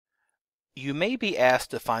You may be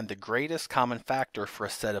asked to find the greatest common factor for a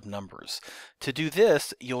set of numbers. To do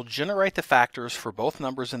this, you'll generate the factors for both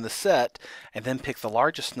numbers in the set and then pick the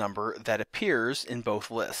largest number that appears in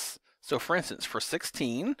both lists. So for instance, for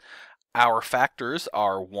 16, our factors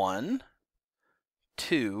are 1,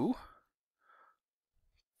 2,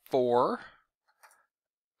 4,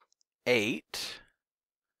 8,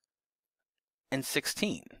 and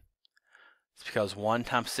 16. It's because 1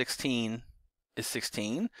 times 16 is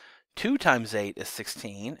 16, 2 times 8 is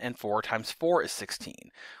 16, and 4 times 4 is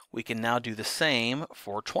 16. We can now do the same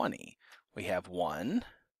for 20. We have 1,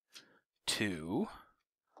 2,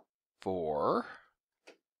 4,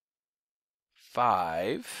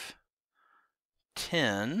 5,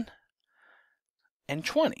 10, and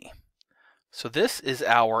 20. So this is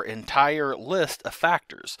our entire list of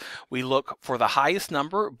factors. We look for the highest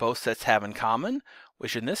number both sets have in common,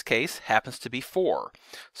 which in this case happens to be 4.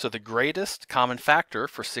 So the greatest common factor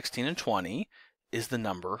for 16 and 20 is the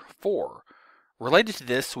number 4. Related to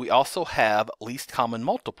this, we also have least common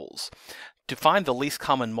multiples. To find the least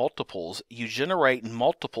common multiples, you generate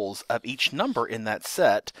multiples of each number in that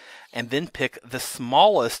set and then pick the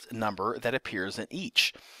smallest number that appears in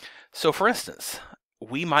each. So for instance,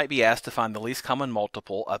 we might be asked to find the least common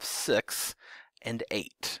multiple of 6 and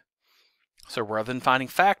 8. So rather than finding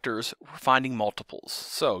factors, we're finding multiples.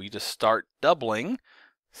 So you just start doubling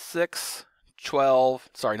 6, 12,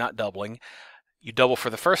 sorry, not doubling. You double for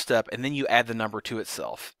the first step and then you add the number to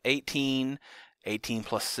itself. 18, 18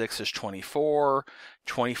 plus 6 is 24,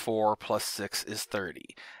 24 plus 6 is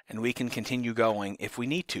 30. And we can continue going if we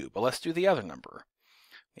need to, but let's do the other number.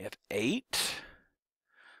 We have 8,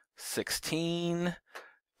 16,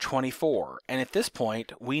 24. And at this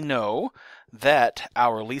point, we know that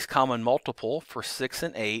our least common multiple for 6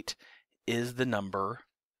 and 8 is the number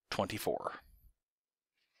 24.